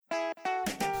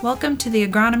Welcome to the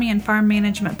Agronomy and Farm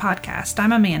Management Podcast.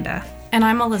 I'm Amanda. And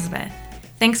I'm Elizabeth.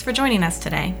 Thanks for joining us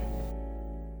today.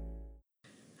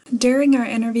 During our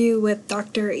interview with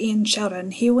Dr. Ian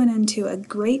Sheldon, he went into a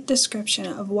great description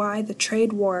of why the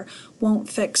trade war won't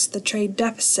fix the trade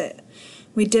deficit.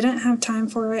 We didn't have time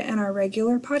for it in our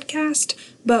regular podcast,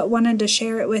 but wanted to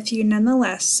share it with you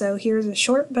nonetheless, so here's a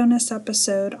short bonus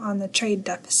episode on the trade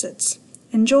deficits.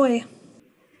 Enjoy!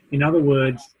 In other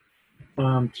words,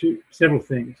 several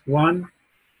things. One,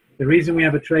 the reason we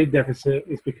have a trade deficit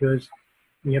is because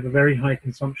we have a very high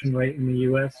consumption rate in the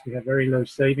US. We have very low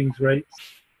savings rates,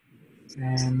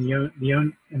 and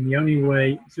the only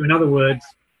way. So, in other words,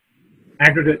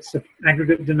 aggregate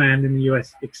demand in the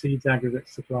US exceeds aggregate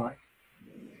supply,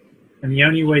 and the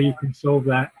only way you can solve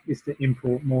that is to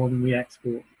import more than we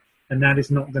export, and that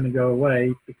is not going to go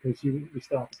away because we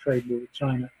start a trade war with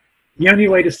China. The only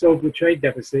way to solve the trade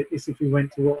deficit is if we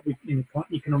went to what in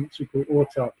economics we call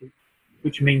autarky,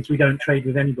 which means we don't trade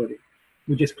with anybody.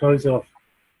 We just close off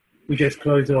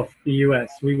the US.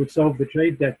 We would solve the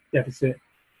trade deficit,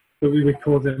 but we would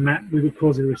cause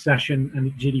a recession, and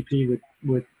the GDP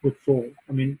would fall.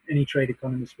 I mean, any trade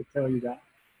economist would tell you that.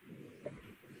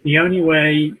 The only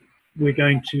way we're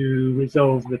going to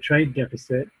resolve the trade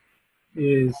deficit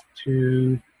is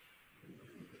to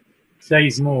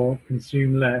save more,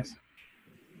 consume less.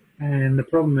 And the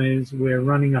problem is we're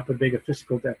running up a bigger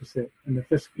fiscal deficit, and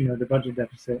the budget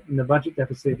deficit. And the budget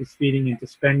deficit is feeding into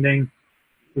spending,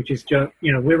 which is just,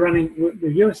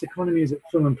 the US economy is at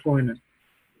full employment.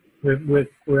 We're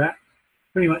at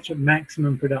pretty much at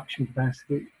maximum production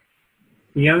capacity.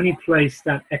 The only place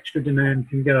that extra demand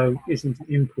can go is into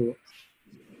imports.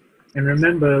 And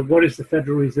remember, what is the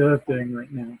Federal Reserve doing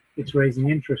right now? It's raising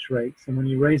interest rates. And when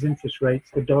you raise interest rates,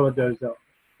 the dollar goes up.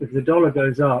 If the dollar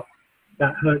goes up,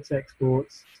 that hurts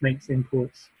exports, makes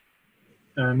imports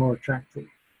more attractive.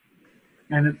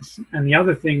 And the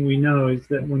other thing we know is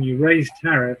that when you raise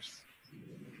tariffs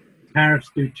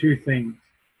do two things.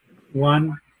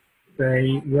 One,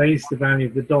 they raise the value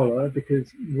of the dollar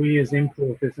because we as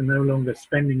importers are no longer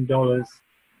spending dollars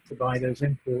to buy those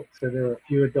imports, so there are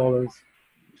fewer dollars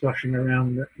sloshing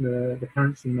around the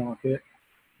currency market.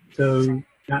 So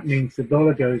that means the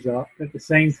dollar goes up. At the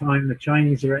same time, the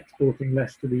Chinese are exporting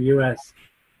less to the US,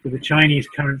 so the Chinese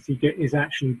currency is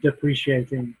actually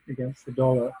depreciating against the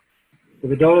dollar. So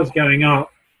the dollar's going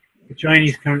up, the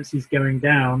Chinese currency is going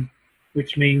down,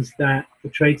 which means that the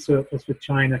trade surplus with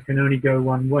China can only go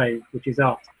one way, which is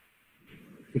up,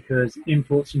 because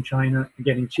imports from China are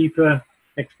getting cheaper,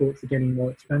 exports are getting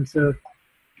more expensive.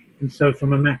 And so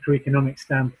from a macroeconomic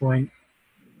standpoint,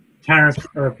 tariffs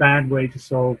are a bad way to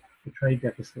solve the trade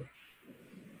deficit,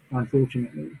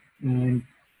 unfortunately. And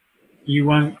you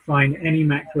won't find any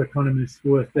macroeconomists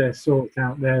worth their salt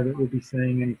out there that will be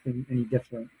saying anything any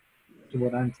different to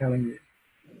what I'm telling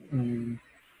you.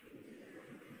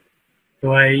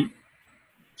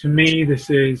 To me, this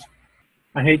is,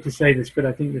 I hate to say this, but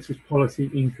I think this is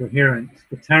policy incoherence.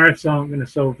 The tariffs aren't going to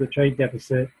solve the trade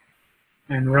deficit,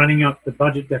 and running up the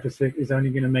budget deficit is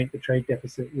only going to make the trade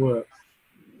deficit worse.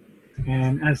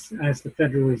 And as the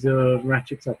Federal Reserve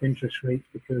ratchets up interest rates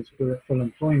because we're at full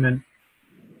employment,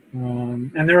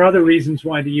 and there are other reasons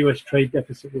why the US trade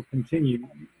deficit will continue.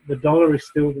 The dollar is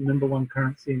still the number one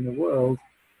currency in the world,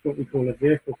 what we call a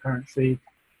vehicle currency.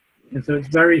 And so it's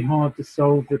very hard to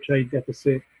solve the trade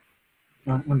deficit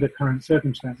under current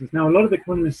circumstances. Now, a lot of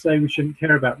economists say we shouldn't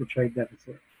care about the trade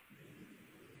deficit.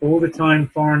 All the time,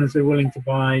 foreigners are willing to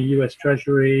buy US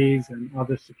treasuries and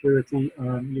other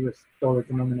US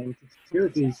dollar-denominated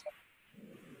securities.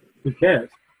 Who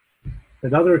cares?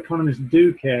 But other economists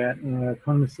do care.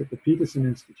 Economists at the Peterson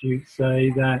Institute say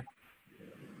that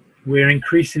we're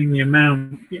increasing the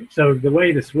amount. So the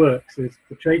way this works is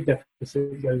the trade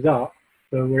deficit goes up,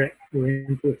 so we're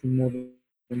importing more than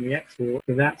we export.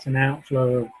 So that's an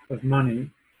outflow of money.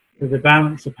 So the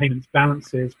balance of payments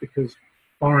balances because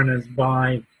foreigners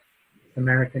buy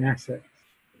American assets.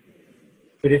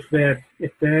 But if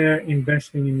they're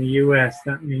investing in the US,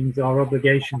 that means our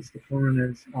obligations to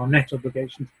foreigners, our net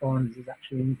obligations to foreigners, is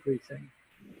actually increasing,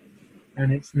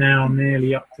 and it's now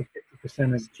nearly up to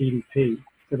 50% of GDP.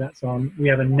 So we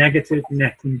have a negative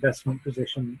net investment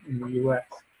position in the US,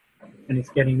 and it's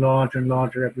getting larger and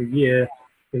larger every year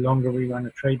the longer we run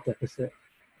a trade deficit.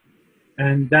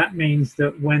 And that means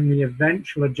that when the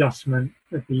eventual adjustment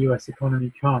of the US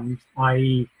economy comes,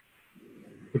 i.e.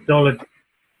 the dollar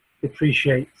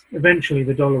depreciates, eventually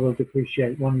the dollar will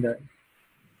depreciate one day.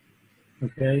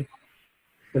 Okay?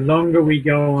 The longer we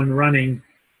go on running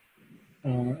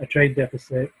a trade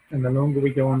deficit, and the longer we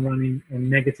go on running a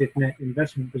negative net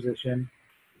investment position,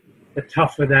 the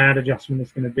tougher that adjustment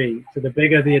is going to be. So the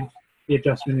bigger the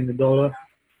adjustment in the dollar,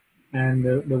 and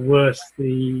the worse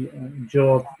the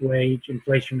job, wage,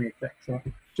 inflationary effects are.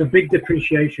 So big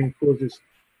depreciation causes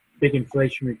big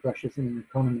inflationary pressures in an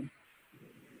economy,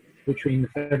 between the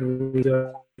Federal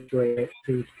Reserve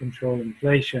to control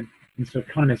inflation. And so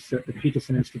economists at the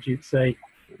Peterson Institute say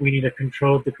we need a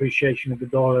controlled depreciation of the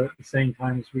dollar at the same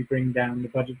time as we bring down the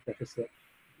budget deficit.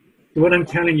 So what I'm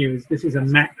telling you is this is a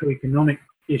macroeconomic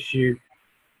issue,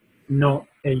 not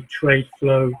a trade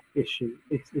flow issue.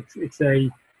 It's a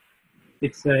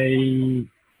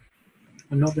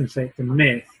I'm not going to say it's a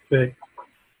myth, but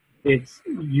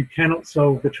you cannot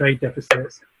solve the trade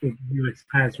deficits that the US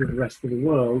has with the rest of the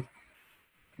world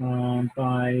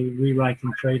by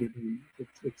rewriting trade agreements.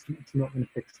 It's not going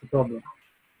to fix the problem.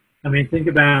 I mean, think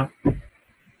about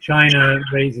China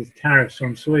raises tariffs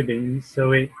on soybeans,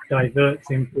 so it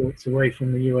diverts imports away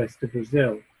from the US to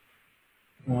Brazil.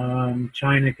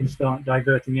 China can start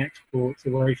diverting exports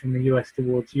away from the US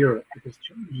towards Europe, because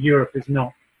Europe is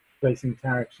not placing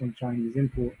tariffs on Chinese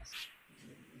imports.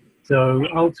 So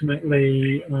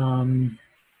ultimately,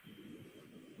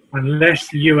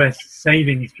 unless US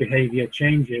savings behavior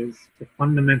changes, the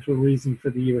fundamental reason for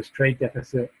the US trade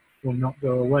deficit will not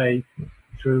go away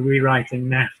through rewriting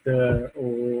NAFTA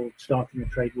or starting a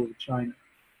trade war with China.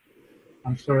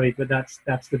 I'm sorry, but that's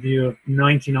the view of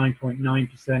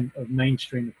 99.9% of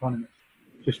mainstream economists.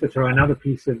 Just to throw another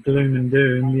piece of gloom and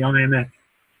doom, the IMF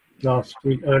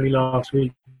early last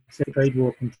week, said the trade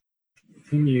war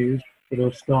continues,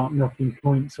 it'll start knocking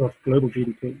points off global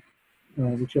GDP,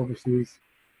 which obviously is,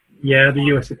 the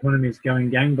US economy is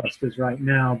going gangbusters right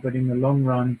now, but in the long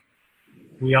run,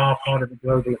 we are part of the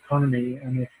global economy,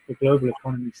 and if the global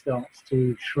economy starts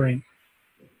to shrink,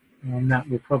 that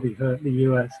will probably hurt the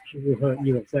US. It will hurt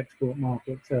US export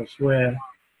markets elsewhere.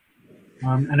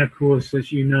 And of course,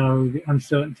 as you know, the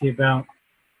uncertainty about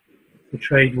the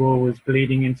trade war was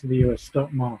bleeding into the US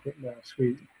stock market last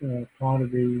week. Part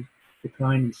of the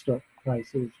decline in stock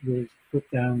prices was put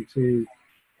down to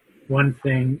one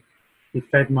thing: the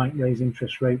Fed might raise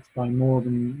interest rates by more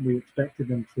than we expected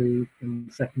them to,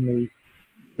 and secondly,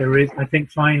 I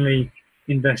think finally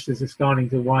investors are starting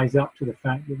to wise up to the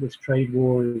fact that this trade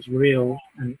war is real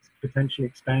and it's potentially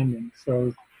expanding.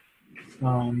 So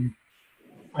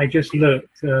I just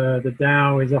looked, the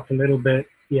Dow is up a little bit,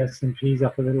 the S&P is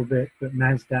up a little bit, but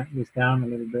NASDAQ was down a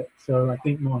little bit. So I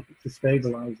think markets are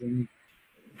stabilizing,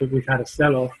 but we've had a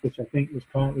sell-off, which I think was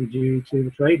partly due to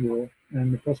the trade war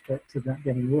and the prospects of that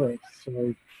getting worse.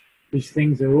 So these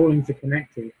things are all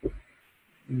interconnected.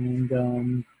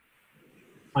 And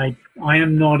I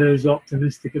am not as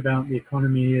optimistic about the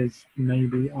economy as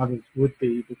maybe others would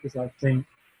be, because I think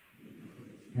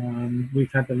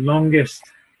we've had the longest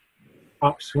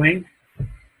upswing.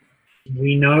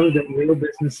 We know that real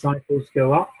business cycles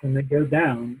go up and they go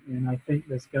down, and I think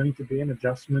there's going to be an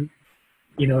adjustment.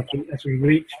 You know, as we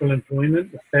reach full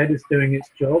employment, the Fed is doing its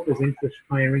job as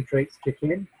higher interest rates kick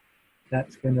in.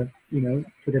 That's going to,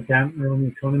 put a dampener on the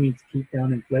economy to keep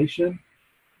down inflation.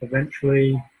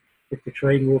 Eventually, if the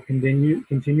trade war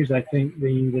continues, I think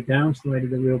the downside of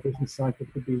the real business cycle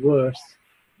could be worse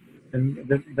than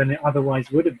it otherwise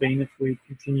would have been if we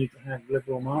continued to have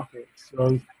liberal markets.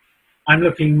 So I'm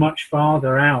looking much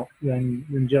farther out than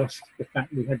just the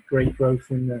fact we had great growth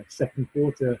in the second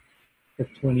quarter of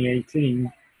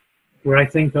 2018, where I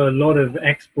think a lot of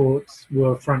exports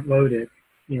were front-loaded.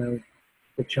 The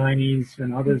Chinese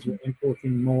and others were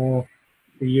importing more.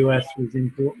 The US was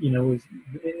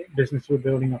business were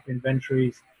building up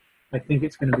inventories. I think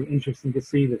it's going to be interesting to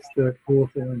see this third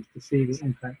quarter and to see the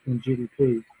impact on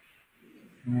GDP.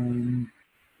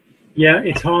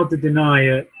 It's hard to deny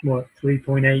at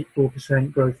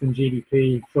 3.84% growth in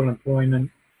GDP, full employment,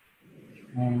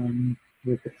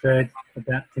 with the Fed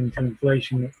adapting to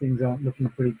inflation, that things aren't looking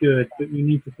pretty good. But you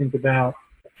need to think about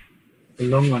the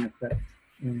long run effect.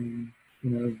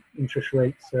 Interest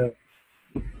rates.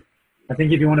 I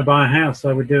think if you want to buy a house,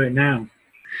 I would do it now.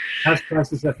 House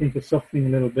prices, I think, are softening a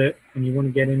little bit, and you want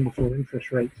to get in before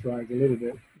interest rates rise a little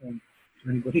bit. For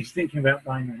anybody who's thinking about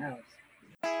buying a house.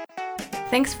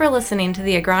 Thanks for listening to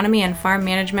the Agronomy and Farm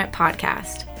Management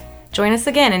Podcast. Join us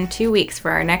again in 2 weeks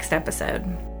for our next episode.